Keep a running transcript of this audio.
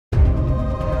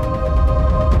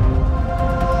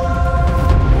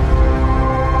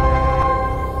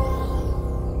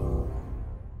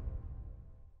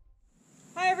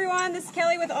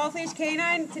Off-Leash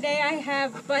Canine. Today I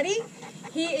have Buddy.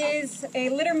 He is a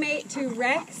litter mate to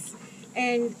Rex,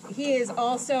 and he is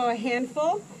also a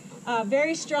handful.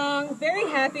 Very strong, very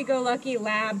happy-go-lucky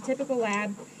lab, typical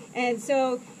lab. And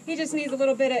so he just needs a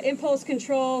little bit of impulse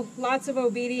control, lots of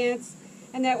obedience,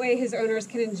 and that way his owners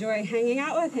can enjoy hanging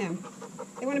out with him.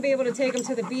 They want to be able to take him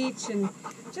to the beach and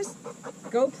just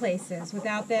go places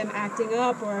without them acting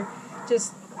up or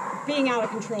just being out of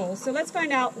control. So let's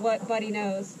find out what Buddy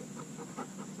knows.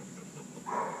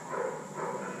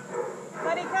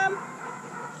 Buddy, come.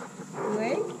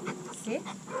 Wait. Sit.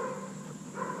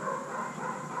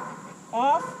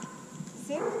 Off.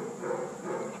 Sit.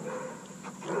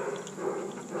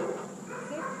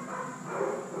 Sit.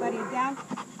 Buddy, down.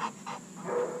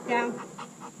 Down.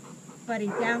 Buddy,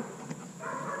 down.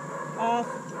 Off.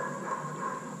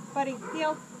 Buddy,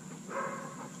 heel.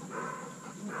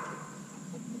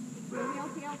 Heel,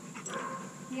 heel.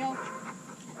 Heel.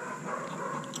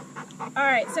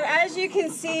 Alright, so as you can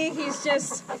see, he's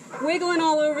just wiggling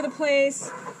all over the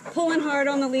place, pulling hard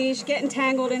on the leash, getting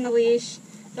tangled in the leash,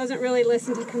 doesn't really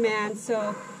listen to commands.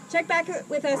 So check back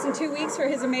with us in 2 weeks for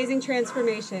his amazing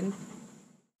transformation.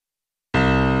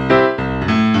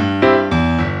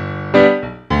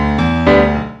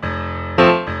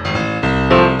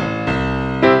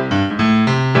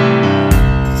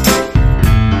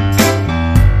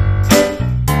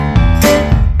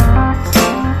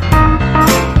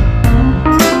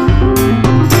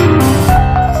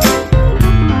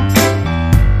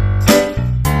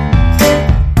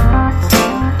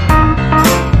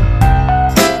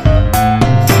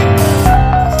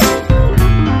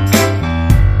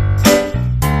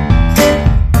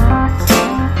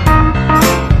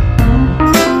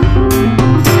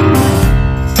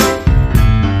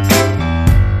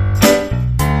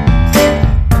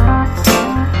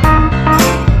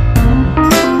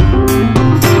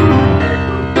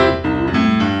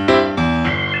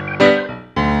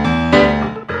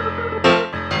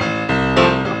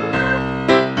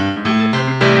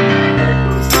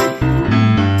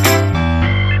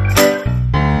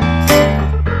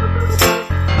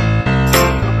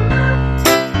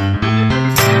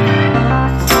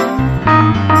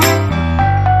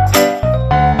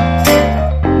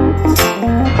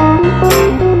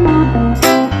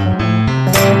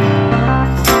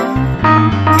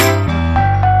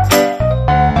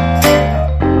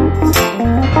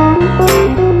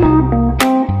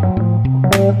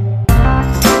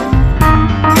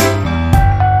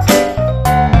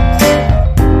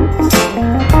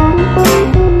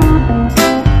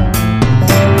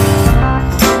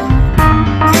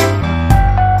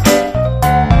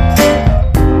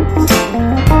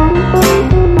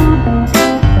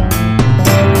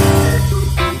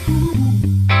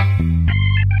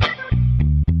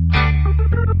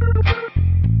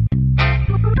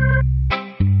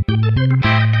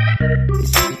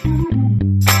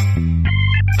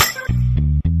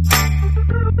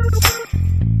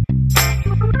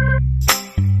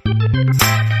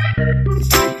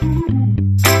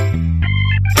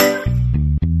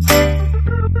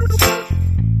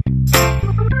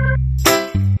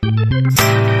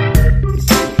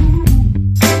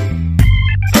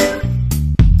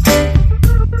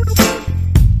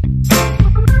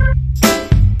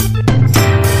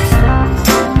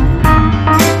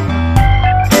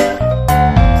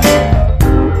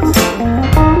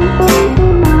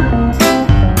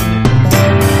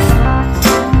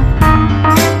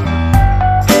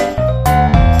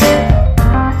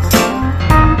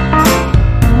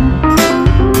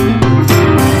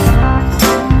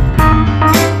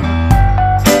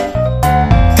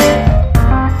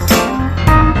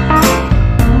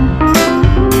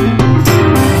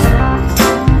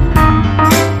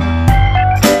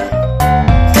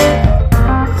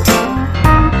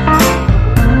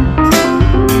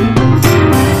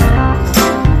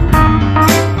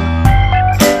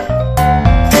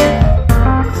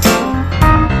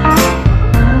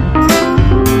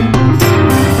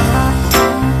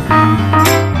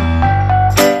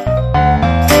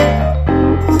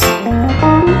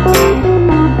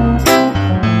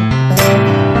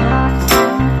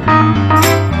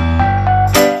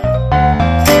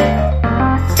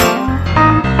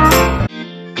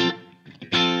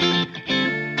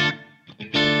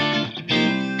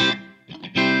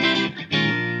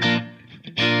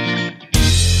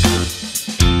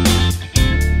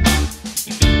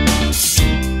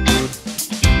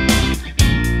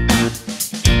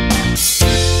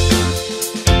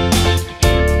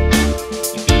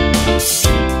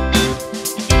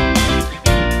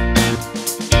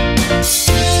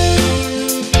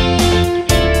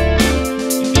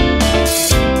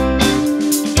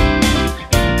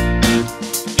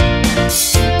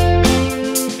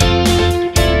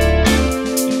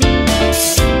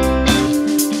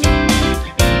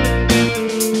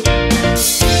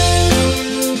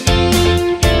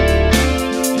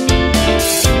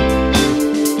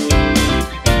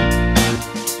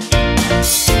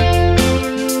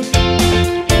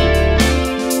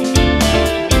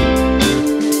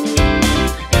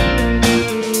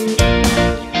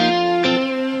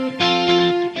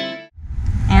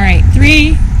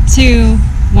 2,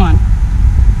 1.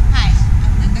 Hi,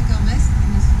 I'm Linda Gomez,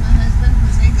 and this is my husband,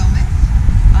 Jose Gomez.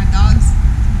 Our dogs,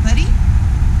 Buddy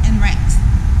and Rex.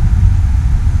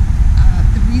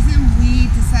 The reason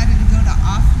we decided to go to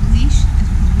Off-Leash is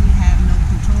because we have no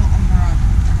control over our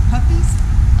puppies.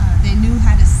 They knew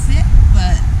how to sit,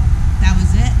 but that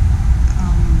was it.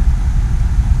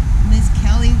 Miss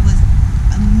Kelly was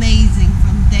amazing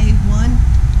from day one.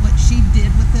 What she did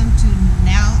with them to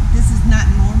now, this is not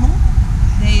normal.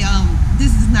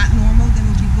 This is not normal. They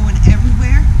will be going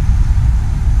everywhere.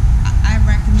 I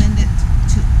recommend it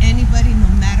to anybody, no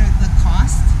matter the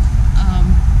cost.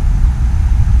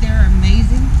 They're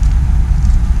amazing.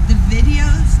 The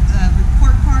videos,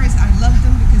 report cards, I loved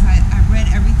them because I read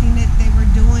everything that they were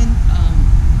doing,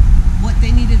 what they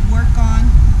needed work on,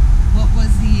 what was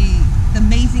the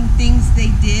amazing things they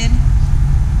did.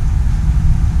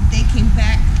 They came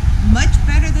back much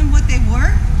better than what they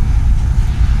were.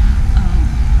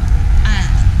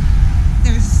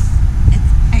 It's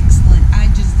excellent.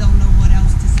 I just don't know what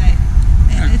else to say.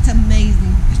 It's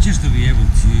amazing. It's just to be able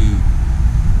to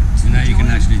now you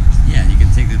can actually, you can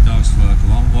take the dogs for like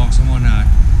long walks and whatnot.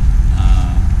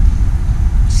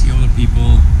 See all the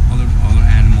people, all the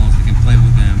animals. They can play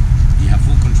with them. You have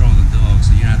full control of the dog,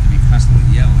 so you don't have to be constantly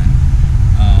yelling.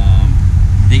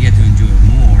 They get to enjoy it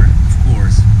more, of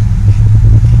course.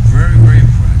 Very, very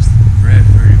impressed. Very,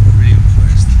 really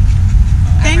impressed.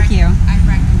 Thank you. I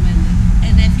recommend it.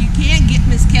 And if you can't get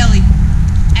Miss Kelly,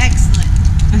 excellent.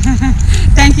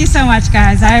 Thank you so much,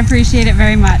 guys. I appreciate it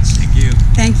very much. Thank you.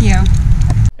 Thank you.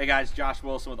 Hey guys, Josh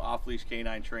Wilson with Off-Leash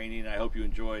Canine Training. I hope you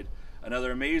enjoyed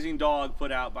another amazing dog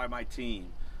put out by my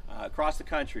team. Across the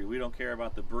country, we don't care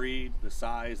about the breed, the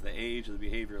size, the age, or the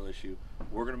behavioral issue.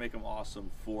 We're going to make them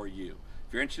awesome for you.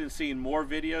 If you're interested in seeing more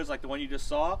videos like the one you just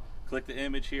saw, click the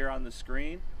image here on the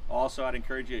screen. Also, I'd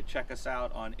encourage you to check us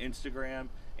out on Instagram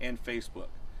and Facebook.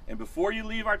 And before you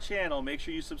leave our channel, make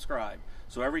sure you subscribe.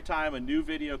 So every time a new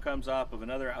video comes up of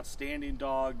another outstanding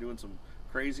dog doing some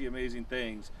crazy, amazing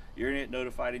things, you're going to get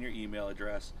notified in your email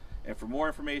address. And for more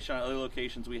information on other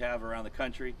locations we have around the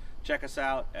country, check us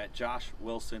out at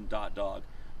joshwilson.dog.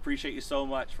 Appreciate you so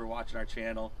much for watching our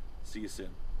channel. See you soon.